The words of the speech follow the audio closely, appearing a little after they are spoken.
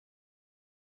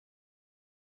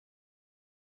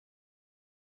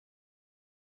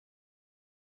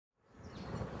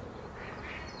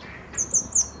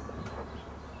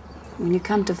When you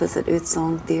come to visit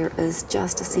Earthsong, there is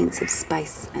just a sense of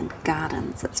space and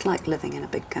gardens. It's like living in a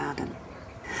big garden.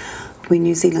 We're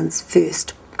New Zealand's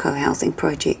first co-housing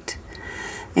project,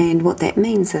 and what that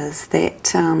means is that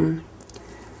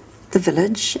the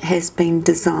village has been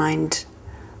designed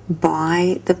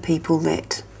by the people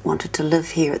that wanted to live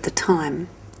here at the time,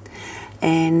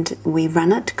 and we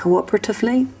run it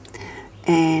cooperatively,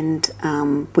 and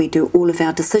we do all of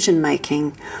our decision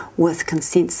making with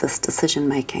consensus decision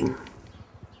making.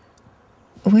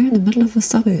 We're in the middle of the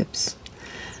suburbs,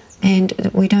 and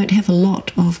we don't have a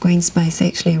lot of green space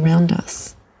actually around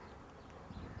us.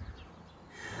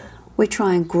 We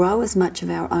try and grow as much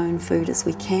of our own food as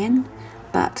we can,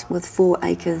 but with 4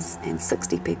 acres and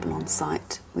 60 people on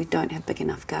site, we don't have big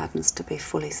enough gardens to be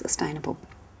fully sustainable.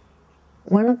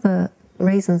 One of the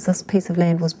reasons this piece of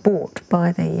land was bought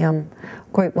by the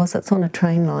group was it's on a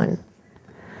train line.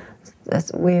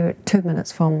 We're 2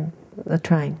 minutes from the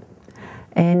train,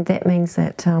 and that means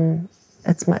that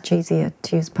it's much easier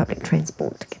to use public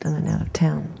transport to get in and out of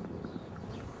town.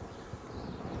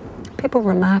 People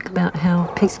remark about how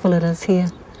peaceful it is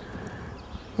here.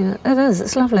 You know, it is,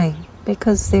 it's lovely,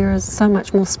 because there is so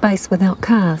much more space without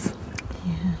cars.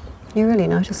 Yeah. You really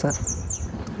notice it.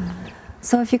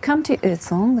 So if you come to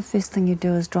Earthsong, the first thing you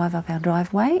do is drive up our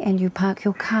driveway and you park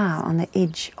your car on the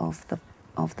edge of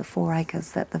the 4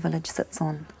 acres that the village sits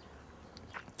on.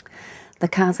 The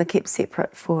cars are kept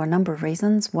separate for a number of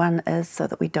reasons. One is so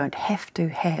that we don't have to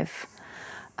have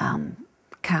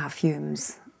car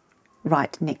fumes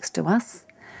right next to us.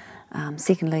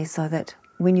 Secondly, so that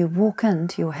when you walk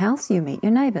into your house, you meet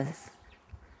your neighbours.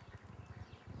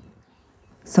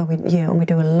 So we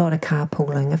do a lot of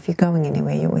carpooling. If you're going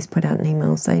anywhere, you always put out an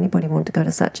email, say anybody want to go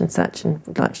to such and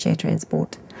would like share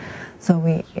transport. So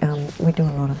we do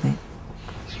a lot of that.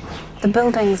 The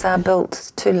buildings are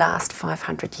built to last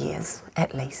 500 years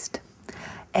at least,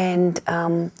 and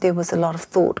there was a lot of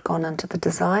thought gone into the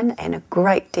design and a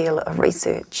great deal of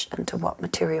research into what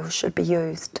materials should be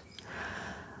used.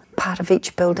 Part of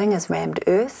each building is rammed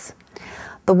earth.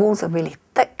 The walls are really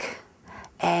thick,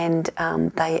 and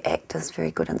they act as very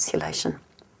good insulation.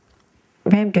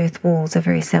 Rammed earth walls are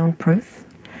very soundproof,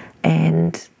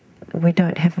 and we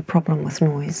don't have a problem with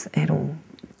noise at all.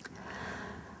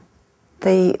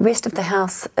 The rest of the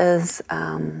house is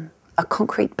a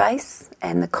concrete base,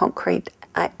 and the concrete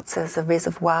acts as a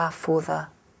reservoir for the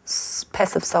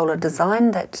passive solar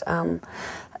design that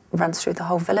runs through the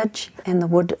whole village, and the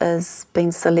wood is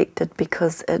being selected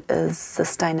because it is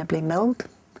sustainably milled.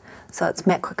 So it's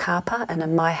macrocarpa, and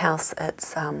in my house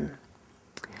it's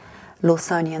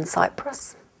Lawsonian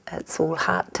cypress. It's all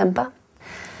heart timber.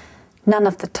 None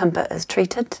of the timber is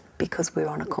treated because we're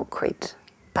on a concrete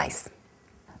base.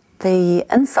 The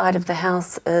inside of the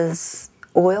house is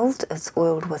oiled. It's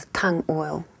oiled with tung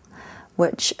oil,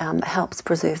 which helps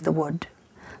preserve the wood.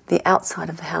 The outside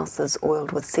of the house is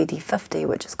oiled with CD50,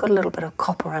 which has got a little bit of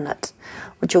copper in it,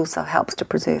 which also helps to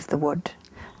preserve the wood.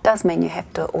 It does mean you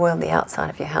have to oil the outside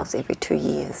of your house every 2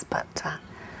 years, but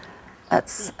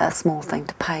it's a small thing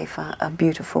to pay for a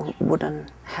beautiful wooden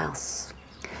house.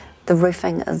 The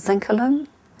roofing is zinc aluminum,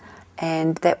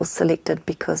 and that was selected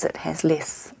because it has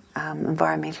less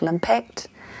environmental impact.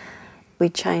 We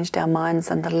changed our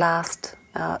minds, and the last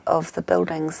of the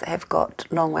buildings have got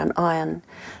long run iron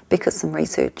because some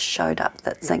research showed up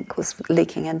that zinc was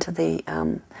leaking into the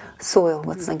soil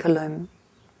with zinc aluminum.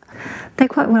 They're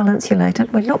quite well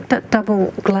insulated. We looked at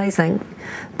double glazing,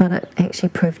 but it actually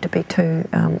proved to be too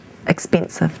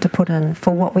expensive to put in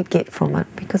for what we get from it,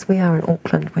 because we are in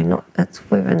Auckland.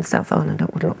 We're in South Island.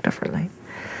 It would look differently.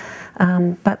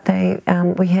 But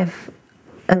we have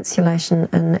insulation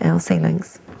in our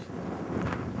ceilings.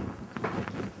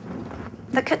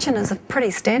 The kitchen is a pretty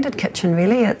standard kitchen,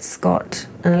 really. It's got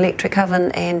an electric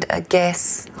oven and a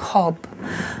gas hob,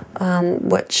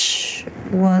 which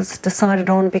was decided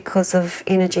on because of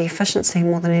energy efficiency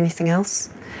more than anything else.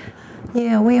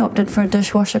 Yeah, we opted for a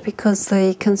dishwasher because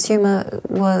the consumer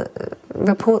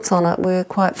reports on it were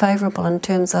quite favourable in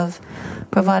terms of,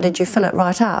 provided you fill it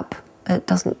right up, it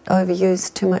doesn't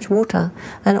overuse too much water.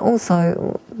 And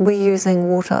also, we're using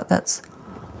water that's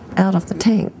out of the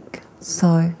tank,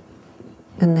 so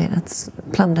in that it's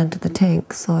plumbed into the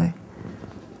tank, so.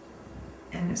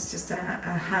 And it's just a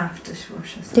half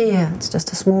dishwasher? Yeah, it's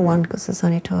just a small one because there's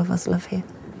only 2 of us live here.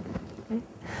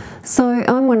 So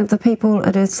I'm one of the people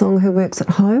at Earthsong who works at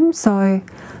home, so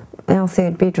our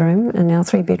 3rd bedroom in our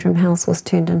 3-bedroom house was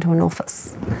turned into an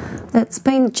office. It's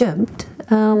been jibbed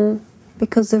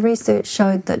because the research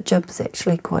showed that jib's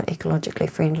actually quite ecologically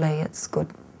friendly. It's good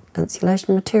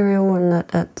insulation material, and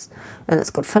that it's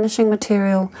good finishing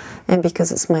material, and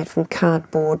because it's made from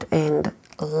cardboard and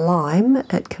lime,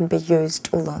 it can be used,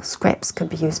 all the scraps could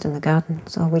be used in the garden.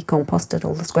 So we composted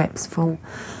all the scraps from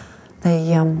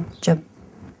the jib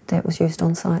that was used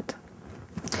on site.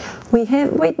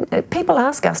 People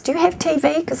ask us, do you have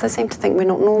TV? Because they seem to think we're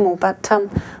not normal, but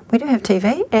we do have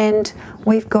TV, and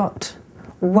we've got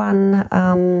one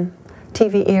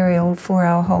TV aerial for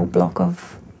our whole block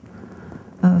of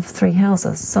 3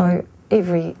 houses. So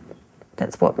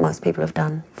that's what most people have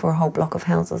done for a whole block of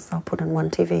houses. They'll put in one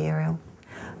TV aerial.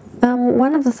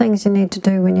 One of the things you need to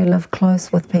do when you live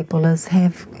close with people is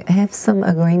have some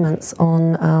agreements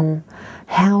on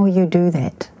how you do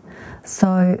that.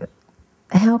 So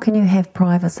how can you have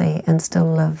privacy and still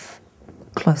live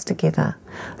close together?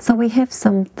 So we have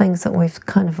some things that we've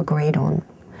kind of agreed on.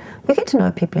 You get to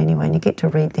know people anyway, and you get to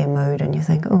read their mood, and you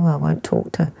think, oh, I won't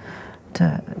talk to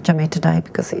Jimmy today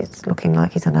because he's looking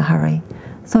like he's in a hurry.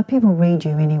 So people read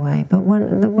you anyway, but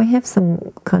we have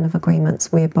some kind of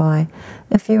agreements whereby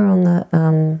if you're on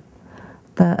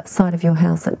the side of your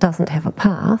house that doesn't have a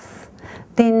path,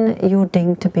 then you're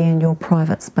deemed to be in your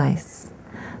private space.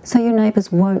 So your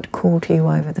neighbours won't call to you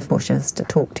over the bushes to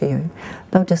talk to you.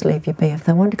 They'll just leave you be. If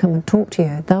they want to come and talk to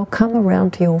you, they'll come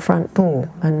around to your front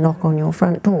door and knock on your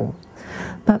front door.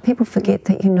 But people forget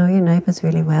that you know your neighbours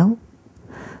really well.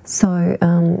 So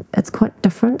it's quite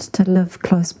different to live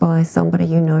close by somebody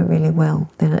you know really well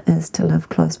than it is to live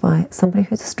close by somebody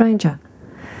who's a stranger.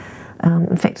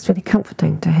 In fact, it's really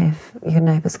comforting to have your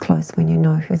neighbours close when you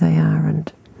know who they are,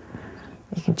 and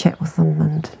you can chat with them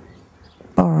and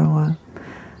borrow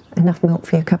enough milk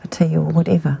for your cup of tea or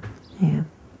whatever. Yeah.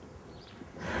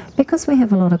 Because we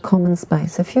have a lot of common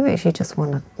space, if you actually just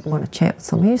want to chat with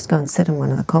somebody, you just go and sit in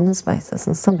one of the common spaces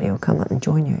and somebody will come up and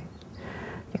join you.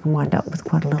 You can wind up with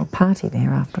quite a little party there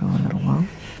after a little while.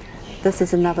 This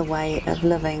is another way of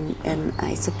living in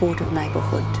a supportive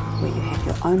neighbourhood where you have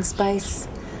your own space,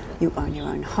 you own your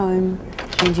own home,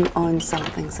 and you own some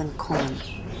things in common.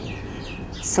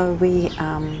 So we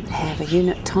have a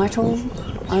unit title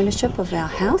ownership of our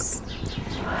house,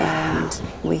 and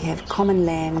we have common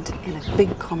land and a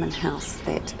big common house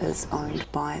that is owned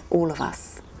by all of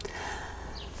us.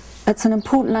 It's an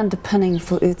important underpinning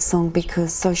for Earthsong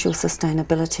because social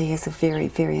sustainability is a very,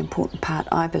 very important part,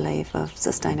 I believe, of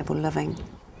sustainable living.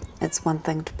 It's one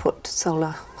thing to put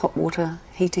solar hot water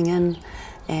heating in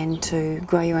and to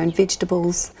grow your own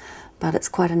vegetables, but it's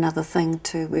quite another thing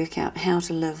to work out how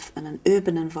to live in an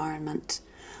urban environment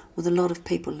with a lot of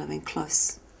people living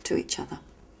close to each other.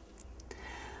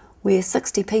 We're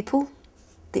 60 people.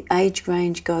 The age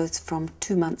range goes from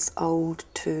 2 months old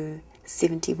to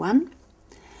 71.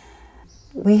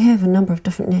 We have a number of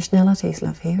different nationalities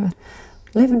live here,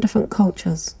 11 different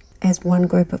cultures. As one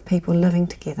group of people living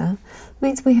together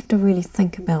means we have to really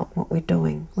think about what we're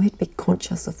doing. We have to be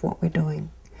conscious of what we're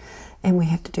doing. And we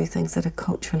have to do things that are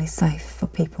culturally safe for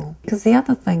people. Because the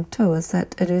other thing too is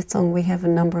that at Earthsong we have a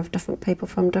number of different people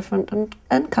from different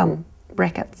income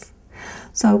brackets.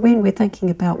 So when we're thinking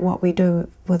about what we do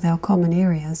with our common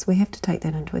areas, we have to take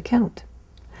that into account.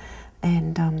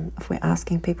 And if we're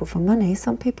asking people for money,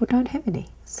 some people don't have any.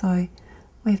 So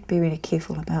we have to be really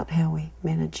careful about how we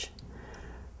manage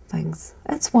things.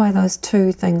 That's why those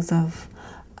two things of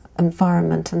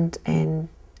environment and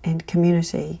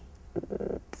community,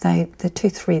 the two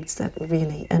threads that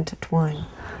really intertwine.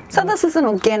 So this is an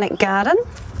organic garden.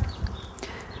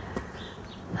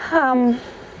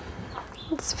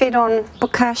 It's fed on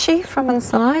bokashi from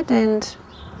inside, and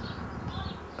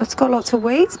it's got lots of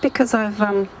weeds because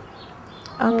I'm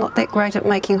not that great at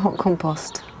making hot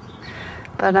compost.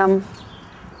 But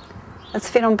it's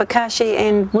fed on bokashi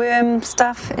and worm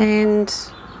stuff and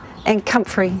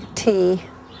comfrey tea.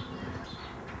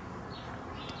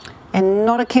 And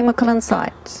not a chemical in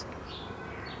sight.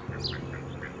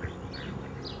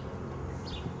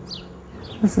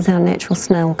 This is our natural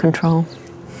snail control.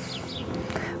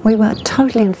 We were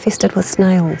totally infested with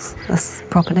snails, this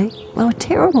property. They were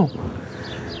terrible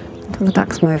until the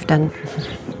ducks moved in.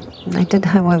 They did,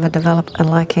 however, develop a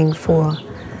liking for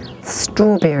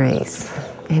strawberries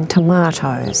and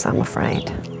tomatoes, I'm afraid.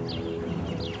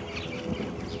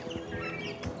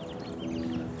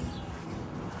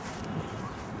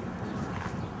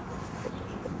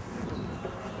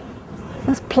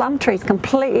 This plum tree's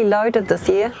completely loaded this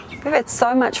year. We've had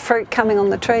so much fruit coming on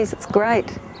the trees, it's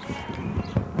great.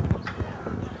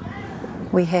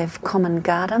 We have common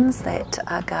gardens that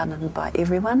are gardened by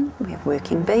everyone. We have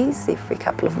working bees every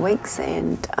couple of weeks,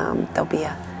 and there'll be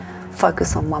a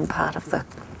focus on one part of the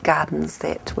gardens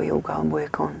that we all go and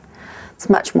work on. It's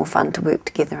much more fun to work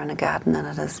together in a garden than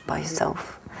it is by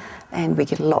yourself. and we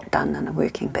get a lot done in a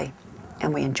working bee,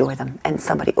 and we enjoy them, and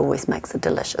somebody always makes a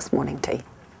delicious morning tea.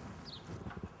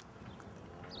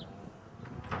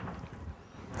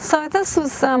 So this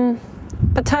was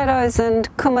potatoes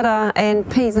and kumara and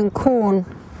peas and corn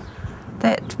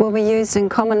that will be used in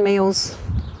common meals.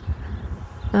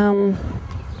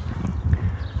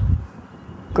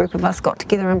 Group of us got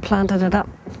together and planted it up.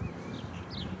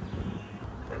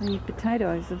 The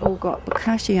potatoes have all got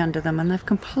bokashi under them and they've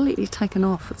completely taken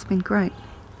off. It's been great.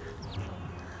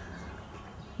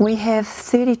 We have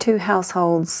 32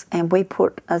 households and we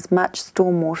put as much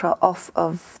stormwater off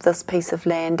of this piece of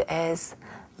land as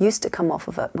used to come off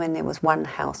of it when there was one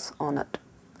house on it.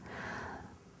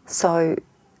 So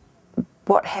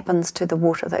what happens to the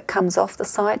water that comes off the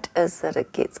site is that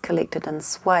it gets collected in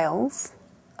swales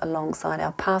alongside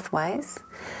our pathways,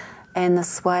 and the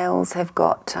swales have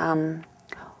got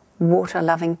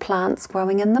water-loving plants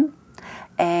growing in them,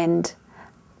 and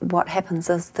what happens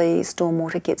is the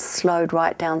stormwater gets slowed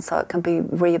right down so it can be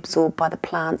reabsorbed by the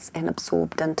plants and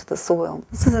absorbed into the soil.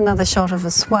 This is another shot of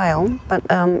a swale, but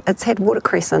it's had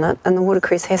watercress in it, and the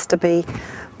watercress has to be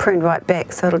pruned right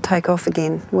back so it'll take off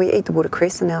again. We eat the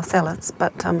watercress in our salads,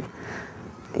 but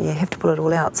you have to pull it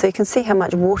all out. So you can see how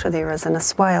much water there is in a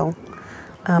swale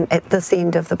at this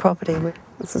end of the property.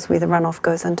 This is where the runoff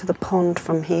goes into the pond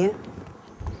from here,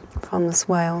 from the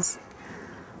swales.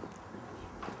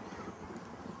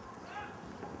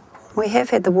 We have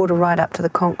had the water right up to the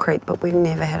concrete, but we've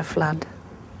never had a flood.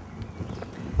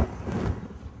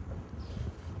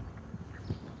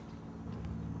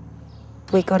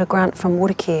 We got a grant from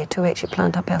Watercare to actually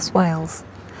plant up our swales,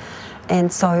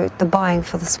 and so the buying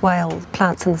for the swale,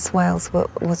 plants in the swales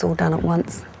was all done at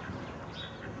once.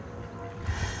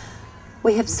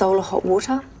 We have solar hot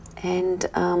water, and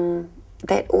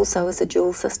that also is a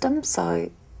dual system, so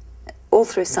all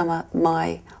through summer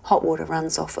my hot water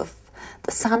runs off of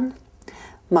the sun.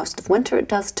 Most of winter it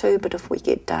does too, but if we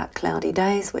get dark cloudy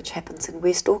days, which happens in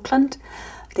West Auckland,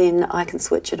 then I can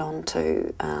switch it on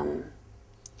to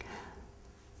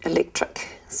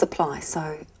electric supply,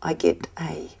 so I get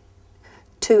a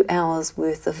 2 hours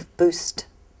worth of boost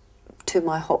to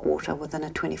my hot water within a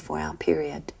 24-hour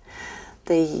period.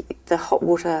 The hot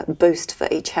water boost for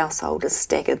each household is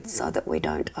staggered so that we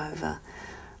don't overdo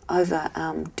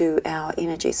our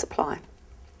energy supply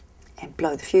and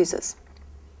blow the fuses.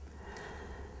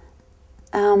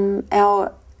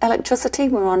 Our electricity,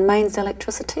 we're on mains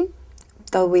electricity,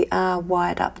 though we are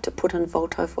wired up to put in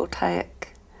photovoltaic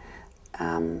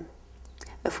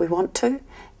if we want to,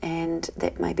 and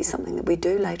that may be something that we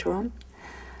do later on.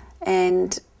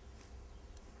 And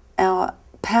our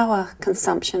power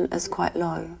consumption is quite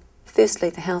low.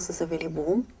 Firstly, the houses are really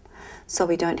warm, so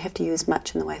we don't have to use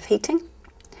much in the way of heating.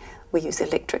 We use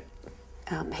electric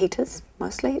heaters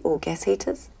mostly, or gas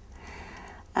heaters.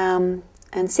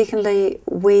 And secondly,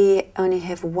 we only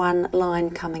have one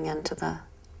line coming into the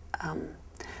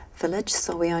village,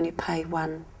 so we only pay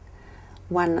one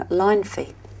line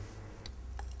fee.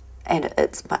 And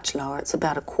it's much lower. It's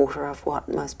about a quarter of what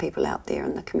most people out there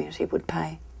in the community would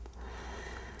pay.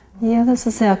 Yeah, this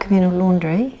is our communal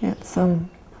laundry. It's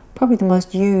probably the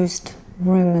most used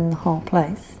room in the whole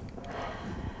place.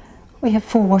 We have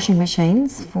 4 washing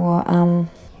machines for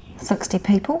 60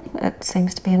 people. It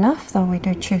seems to be enough, though we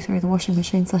do chew through the washing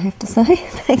machines, I have to say.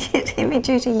 They get heavy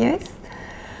duty use.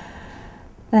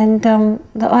 And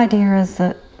the idea is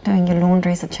that doing your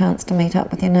laundry is a chance to meet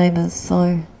up with your neighbours,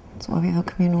 so that's why we have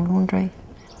a communal laundry.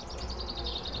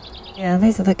 Yeah,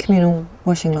 these are the communal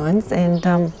washing lines, and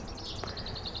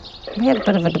we had a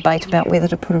bit of a debate about whether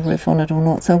to put a roof on it or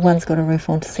not, so one's got a roof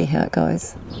on to see how it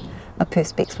goes, a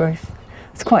perspex roof.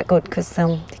 It's quite good because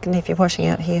you can leave your washing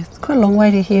out here. It's quite a long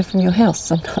way to here from your house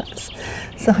sometimes,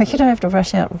 so you don't have to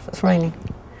rush out if it's raining.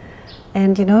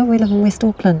 And you know, we live in West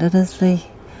Auckland. It is the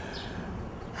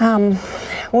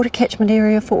water catchment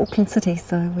area for Auckland City,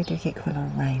 so we do get quite a lot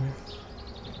of rain.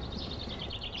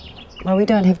 Well, we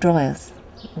don't have dryers.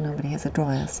 Nobody has a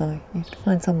dryer, so you have to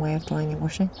find some way of drying your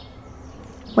washing.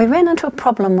 We ran into a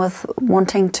problem with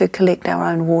wanting to collect our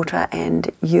own water and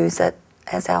use it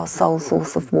as our sole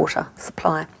source of water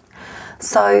supply.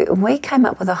 So we came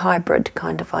up with a hybrid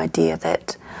kind of idea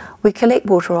that we collect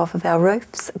water off of our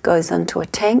roofs, it goes into a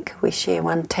tank, we share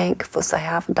one tank for say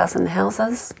half a dozen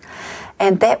houses,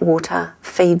 and that water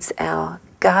feeds our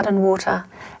garden water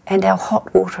and our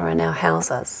hot water in our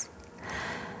houses.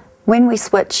 When we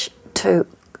switch to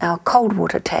our cold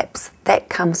water taps, that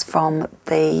comes from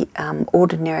the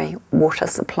ordinary water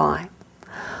supply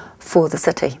for the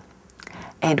city,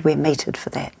 and we're metered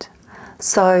for that.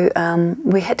 So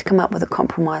we had to come up with a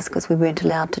compromise because we weren't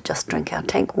allowed to just drink our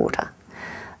tank water,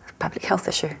 a public health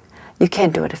issue. You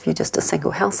can do it if you're just a single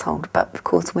household, but of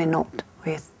course we're not.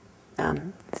 We're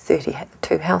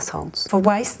 32 households. For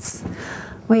wastes,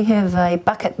 we have a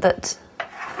bucket that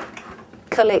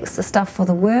collects the stuff for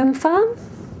the worm farm,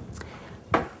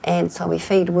 and so we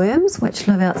feed worms which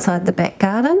live outside the back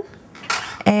garden,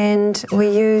 and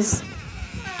we use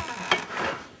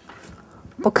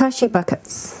bokashi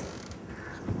buckets.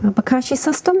 A bokashi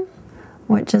system,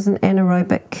 which is an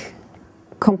anaerobic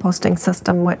composting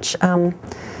system, which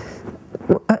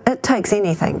it takes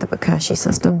anything, the bokashi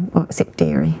system, except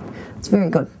dairy. It's very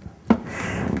good.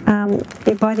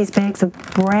 You buy these bags of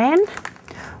bran,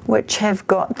 which have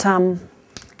got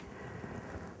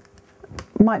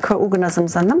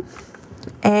microorganisms in them,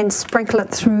 and sprinkle it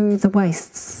through the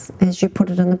wastes as you put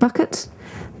it in the bucket.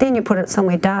 Then you put it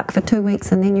somewhere dark for 2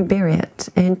 weeks and then you bury it.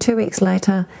 And 2 weeks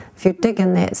later, if you dig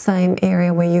in that same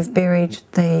area where you've buried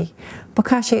the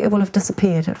bokashi, it will have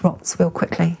disappeared. It rots real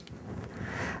quickly.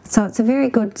 So it's a very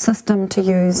good system to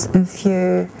use if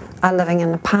you are living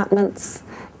in apartments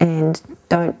and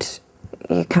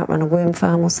you can't run a worm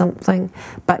farm or something,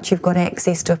 but you've got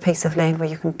access to a piece of land where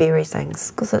you can bury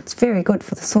things, because it's very good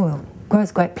for the soil.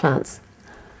 Grows great plants.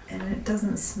 And it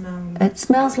doesn't smell... It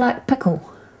smells like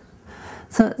pickle.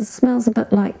 So it smells a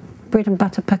bit like bread and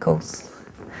butter pickles.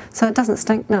 So it doesn't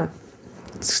stink, no.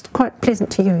 It's quite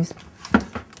pleasant to use.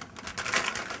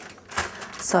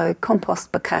 So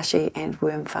compost, bokashi and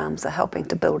worm farms are helping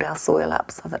to build our soil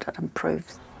up so that it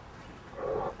improves.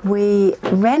 We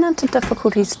ran into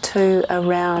difficulties too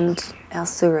around our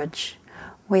sewerage.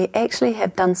 We actually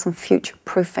have done some future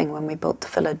proofing when we built the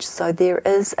village, so there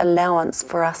is allowance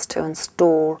for us to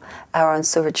install our own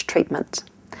sewage treatment.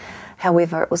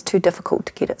 However, it was too difficult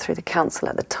to get it through the council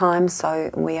at the time, so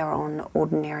we are on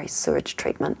ordinary sewage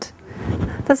treatment.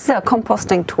 This is our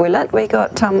composting toilet. We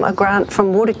got a grant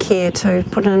from Watercare to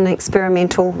put in an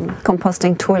experimental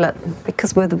composting toilet,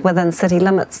 because we're within city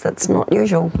limits. That's not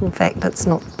usual. In fact, it's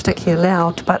not particularly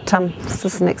allowed, but this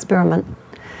is an experiment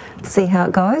to see how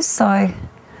it goes. So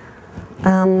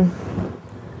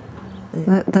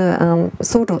the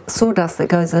sawdust that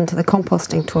goes into the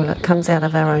composting toilet comes out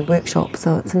of our own workshop,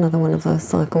 so it's another one of those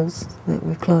cycles that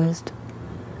we've closed.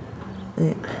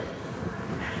 Yeah.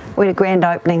 We had a grand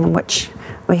opening in which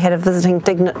we had a visiting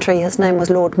dignitary. His name was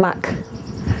Lord Muck,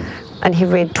 and he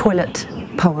read toilet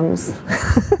poems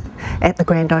at the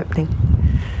grand opening.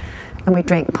 And we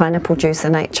drank pineapple juice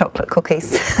and ate chocolate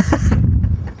cookies.